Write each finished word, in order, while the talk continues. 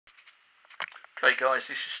Okay guys,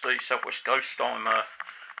 this is the Southwest Ghost. I'm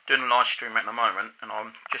doing a live stream at the moment and I'm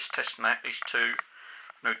just testing out these two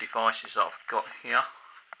new devices that I've got here.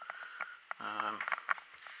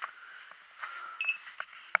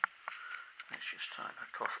 Let's just turn it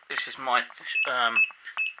back off. This is my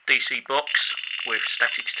DC box with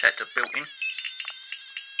static detector built in.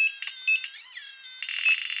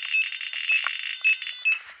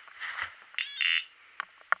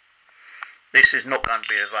 This is not going to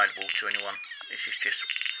be available to anyone. This is just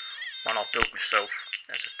one I built myself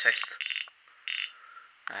as a test.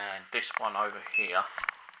 And this one over here,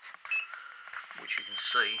 which you can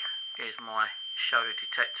see, is my shadow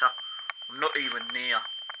detector. I'm not even near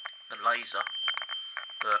the laser,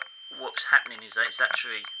 but what's happening is that it's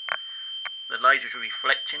actually, the laser's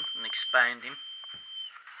reflecting and expanding.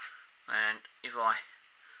 And if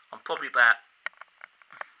I'm probably about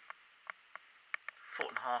 1.5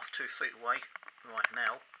 to 2 feet away right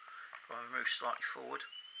now. If I move slightly forward,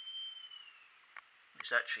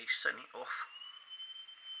 it's actually setting it off.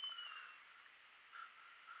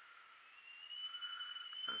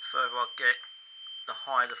 And the further I get, the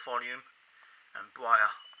higher the volume and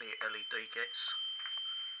brighter the LED gets.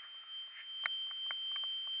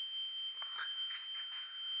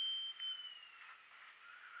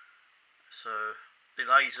 So the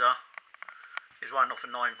laser is running off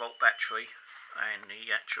a 9-volt battery, and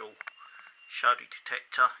the actual shadow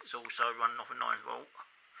detector is also running off a 9-volt.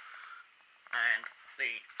 And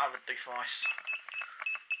the other device,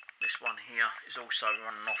 this one here, is also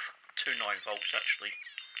running off 2 9-volts actually.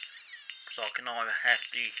 So I can either have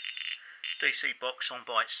the DC box on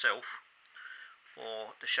by itself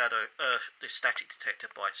or the static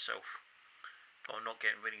detector by itself. But I'm not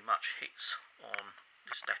getting really much hits on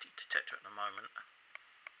the static detector at the moment.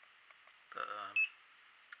 But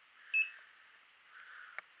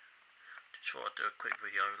just thought I'd do a quick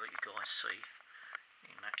video let you guys see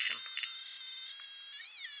in action.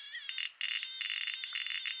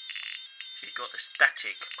 So you've got the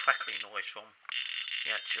static crackling noise from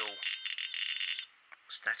the actual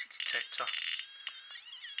static detector,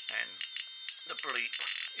 and the bleep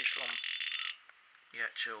is from the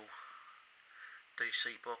actual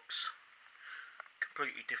DC box.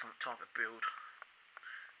 Completely different type of build,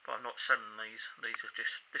 but I'm not selling these. These are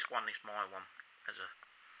just, this one is my one as a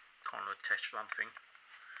kind of a test run thing,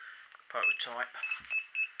 prototype.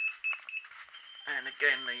 And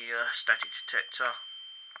again, the static detector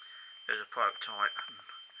is a prototype and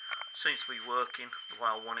seems to be working the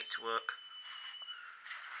way I want it to work.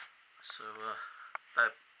 So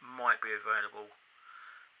that might be available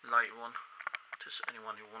later on to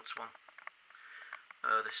anyone who wants one.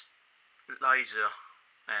 This laser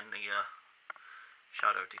and the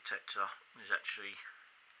shadow detector is actually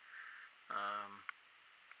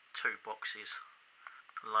 2 boxes.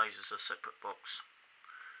 The laser's a separate box,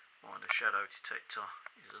 while the shadow detector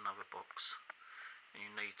is another box. And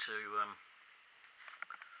you need to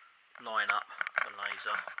line up the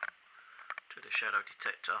laser to the shadow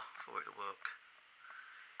detector for it to work.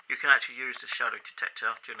 You can actually use the shadow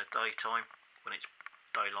detector during the daytime when it's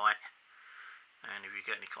daylight, and if you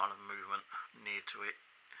get any kind of movement near to it,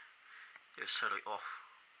 you'll set it off.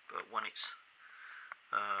 But when it's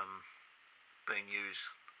being used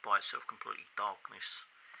by itself, completely darkness,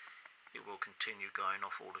 it will continue going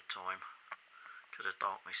off all the time, because the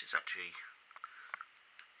darkness is actually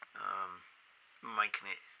making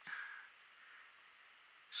it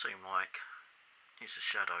seem like it's a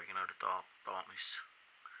shadow, you know, the darkness.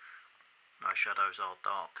 No, shadows are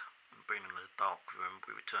dark, and being in a dark room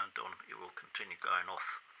with it turned on, it will continue going off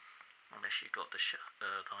unless you've got the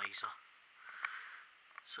laser.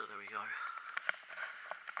 So there we go.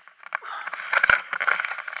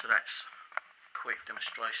 So that's a quick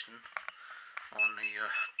demonstration on the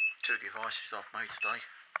 2 devices I've made today.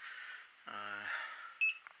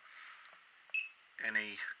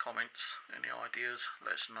 Any comments, any ideas,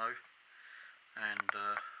 let us know, and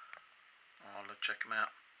I'll check them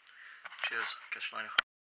out. Cheers, catch you later.